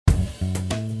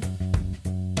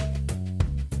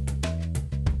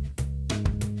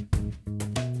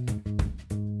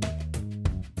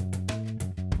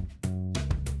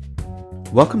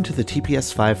Welcome to the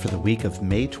TPS5 for the week of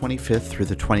May 25th through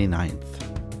the 29th.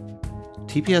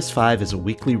 TPS5 is a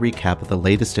weekly recap of the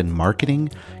latest in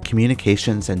marketing,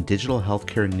 communications, and digital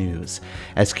healthcare news,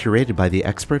 as curated by the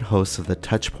expert hosts of the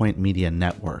Touchpoint Media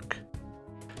Network.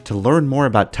 To learn more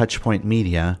about Touchpoint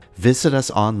Media, visit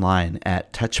us online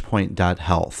at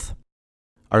touchpoint.health.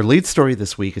 Our lead story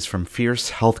this week is from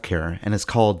Fierce Healthcare and is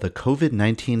called "The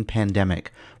COVID-19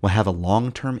 Pandemic Will Have a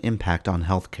Long-Term Impact on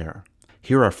Healthcare."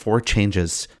 Here are 4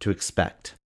 changes to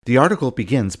expect. The article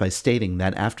begins by stating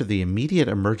that after the immediate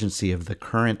emergency of the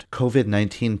current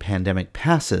COVID-19 pandemic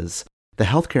passes, the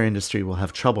healthcare industry will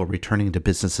have trouble returning to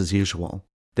business as usual.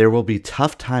 There will be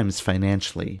tough times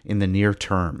financially in the near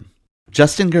term.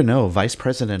 Justin Garneau, Vice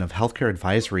President of Healthcare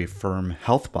Advisory firm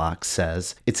HealthBox,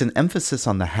 says it's an emphasis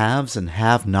on the haves and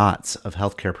have-nots of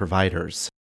healthcare providers.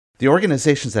 The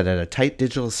organizations that had a tight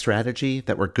digital strategy,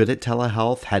 that were good at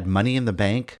telehealth, had money in the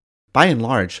bank, by and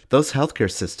large, those healthcare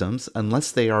systems,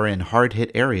 unless they are in hard-hit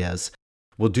areas,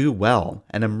 will do well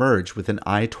and emerge with an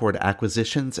eye toward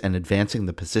acquisitions and advancing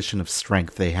the position of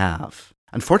strength they have.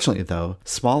 Unfortunately, though,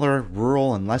 smaller,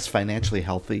 rural, and less financially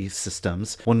healthy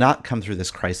systems will not come through this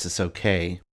crisis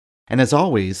okay. And as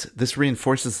always, this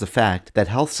reinforces the fact that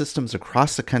health systems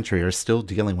across the country are still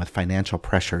dealing with financial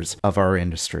pressures of our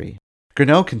industry.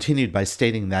 Garneau continued by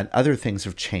stating that other things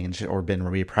have changed or been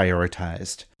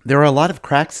reprioritized. There are a lot of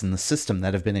cracks in the system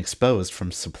that have been exposed,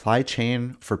 from supply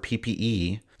chain for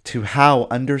PPE to how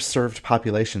underserved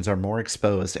populations are more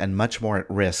exposed and much more at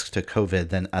risk to COVID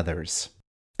than others.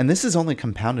 And this is only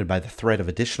compounded by the threat of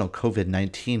additional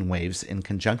COVID-19 waves in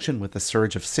conjunction with a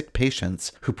surge of sick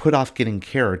patients who put off getting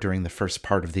care during the first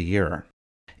part of the year.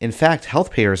 In fact,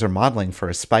 health payers are modeling for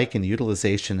a spike in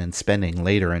utilization and spending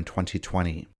later in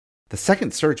 2020. The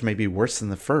second surge may be worse than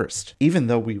the first, even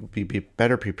though we will be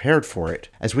better prepared for it,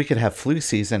 as we could have flu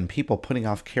season and people putting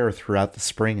off care throughout the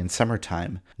spring and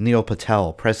summertime, Neil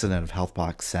Patel, president of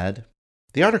HealthBox, said.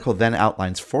 The article then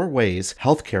outlines 4 ways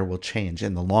healthcare will change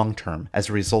in the long term as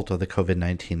a result of the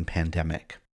COVID-19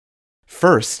 pandemic.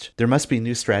 First, there must be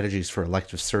new strategies for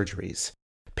elective surgeries.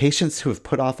 Patients who have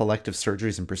put off elective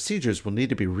surgeries and procedures will need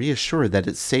to be reassured that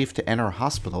it's safe to enter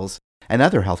hospitals and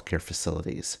other healthcare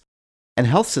facilities. And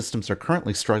health systems are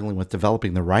currently struggling with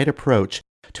developing the right approach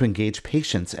to engage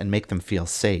patients and make them feel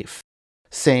safe.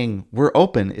 Saying, "We're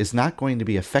open," is not going to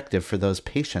be effective for those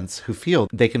patients who feel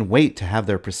they can wait to have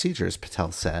their procedures,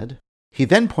 Patel said. He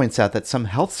then points out that some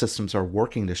health systems are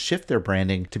working to shift their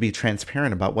branding to be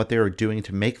transparent about what they are doing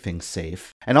to make things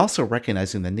safe, and also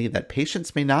recognizing the need that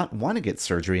patients may not want to get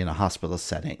surgery in a hospital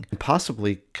setting, and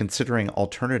possibly considering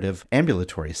alternative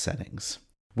ambulatory settings.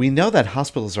 We know that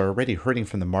hospitals are already hurting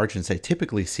from the margins they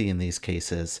typically see in these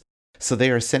cases, so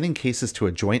they are sending cases to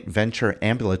a joint venture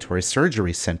ambulatory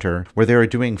surgery center where they are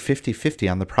doing 50-50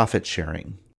 on the profit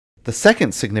sharing. The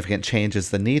second significant change is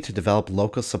the need to develop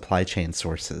local supply chain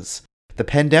sources. The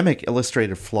pandemic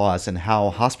illustrated flaws in how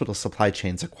hospital supply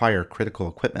chains acquire critical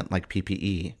equipment like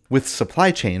PPE. With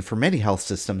supply chain, for many health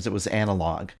systems, it was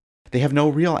analog. They have no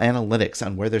real analytics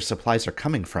on where their supplies are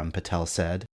coming from, Patel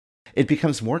said. It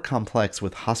becomes more complex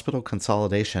with hospital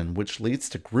consolidation, which leads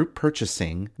to group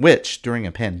purchasing, which, during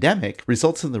a pandemic,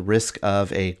 results in the risk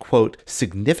of a, quote,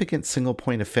 significant single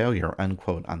point of failure,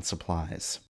 unquote, on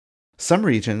supplies. Some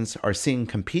regions are seeing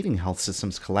competing health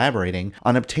systems collaborating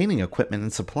on obtaining equipment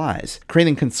and supplies,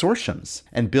 creating consortiums,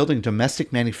 and building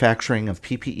domestic manufacturing of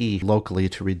PPE locally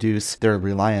to reduce their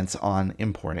reliance on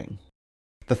importing.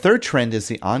 The third trend is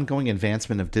the ongoing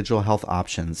advancement of digital health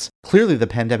options. Clearly, the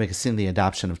pandemic has seen the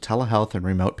adoption of telehealth and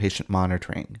remote patient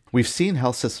monitoring. We've seen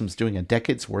health systems doing a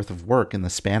decade's worth of work in the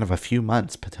span of a few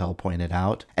months, Patel pointed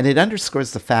out, and it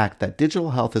underscores the fact that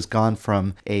digital health has gone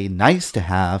from a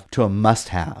nice-to-have to a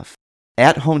must-have.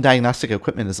 At-home diagnostic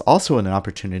equipment is also an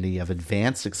opportunity of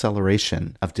advanced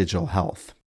acceleration of digital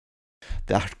health.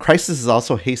 The crisis has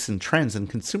also hastened trends in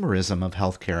consumerism of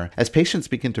healthcare as patients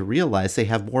begin to realize they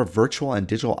have more virtual and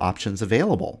digital options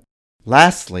available.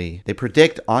 Lastly, they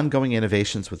predict ongoing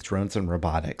innovations with drones and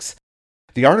robotics.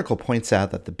 The article points out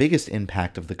that the biggest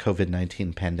impact of the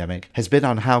COVID-19 pandemic has been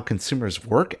on how consumers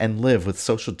work and live with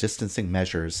social distancing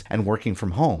measures and working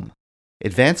from home.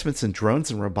 Advancements in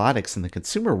drones and robotics in the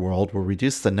consumer world will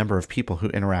reduce the number of people who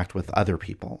interact with other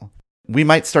people. We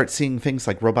might start seeing things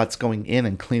like robots going in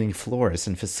and cleaning floors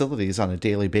and facilities on a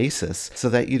daily basis so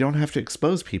that you don't have to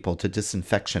expose people to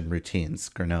disinfection routines,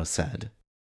 Garneau said.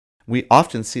 We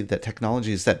often see that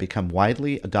technologies that become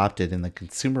widely adopted in the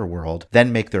consumer world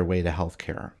then make their way to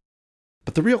healthcare.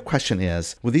 But the real question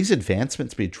is, will these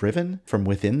advancements be driven from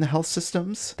within the health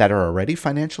systems that are already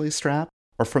financially strapped,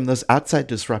 or from those outside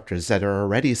disruptors that are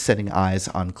already setting eyes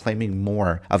on claiming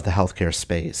more of the healthcare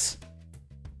space.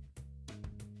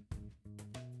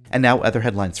 And now other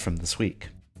headlines from this week.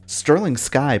 Sterling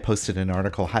Sky posted an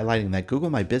article highlighting that Google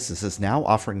My Business is now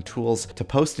offering tools to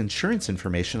post insurance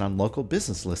information on local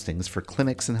business listings for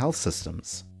clinics and health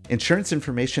systems. Insurance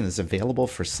information is available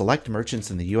for select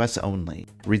merchants in the US only,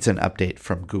 reads an update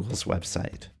from Google's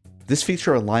website. This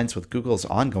feature aligns with Google's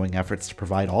ongoing efforts to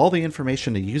provide all the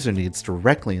information a user needs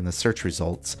directly in the search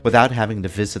results without having to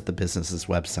visit the business's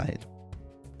website.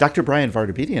 Dr. Brian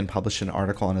Vardabedian published an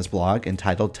article on his blog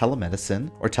entitled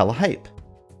Telemedicine or Telehype.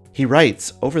 He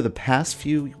writes, "Over the past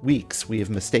few weeks, we have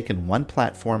mistaken one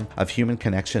platform of human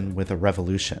connection with a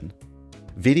revolution.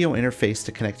 Video interface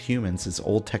to connect humans is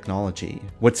old technology.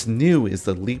 What's new is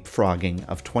the leapfrogging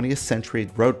of 20th century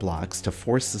roadblocks to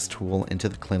force this tool into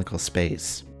the clinical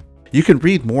space." You can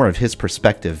read more of his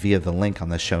perspective via the link on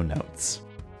the show notes.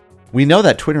 We know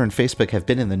that Twitter and Facebook have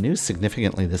been in the news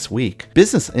significantly this week.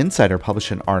 Business Insider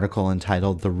published an article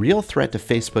entitled "The Real Threat to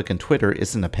Facebook and Twitter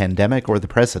Isn't a Pandemic or the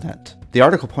President." The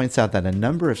article points out that a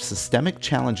number of systemic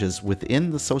challenges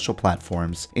within the social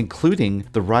platforms, including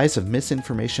the rise of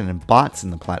misinformation and bots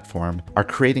in the platform, are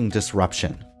creating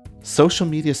disruption. Social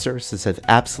media services have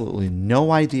absolutely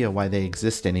no idea why they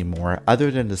exist anymore other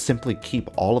than to simply keep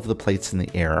all of the plates in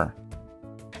the air.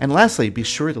 And lastly, be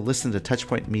sure to listen to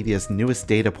Touchpoint Media's newest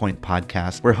Data Point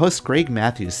podcast, where host Greg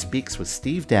Matthews speaks with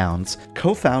Steve Downs,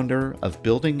 co-founder of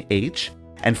Building H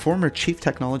and former Chief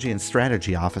Technology and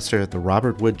Strategy Officer at the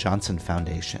Robert Wood Johnson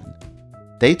Foundation.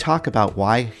 They talk about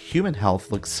why human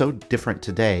health looks so different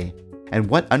today and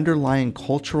what underlying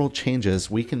cultural changes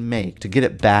we can make to get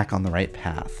it back on the right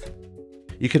path.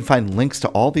 You can find links to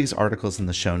all these articles in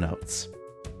the show notes.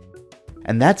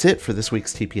 And that's it for this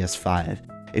week's TPS5.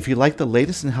 If you like the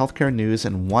latest in healthcare news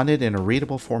and want it in a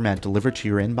readable format delivered to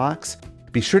your inbox,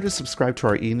 be sure to subscribe to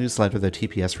our e-newsletter, The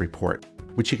TPS Report,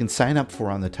 which you can sign up for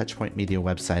on the Touchpoint Media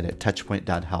website at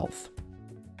touchpoint.health.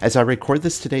 As I record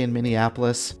this today in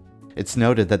Minneapolis, it's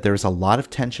noted that there is a lot of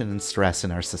tension and stress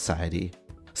in our society.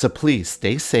 So please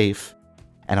stay safe,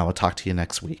 and I will talk to you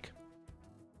next week.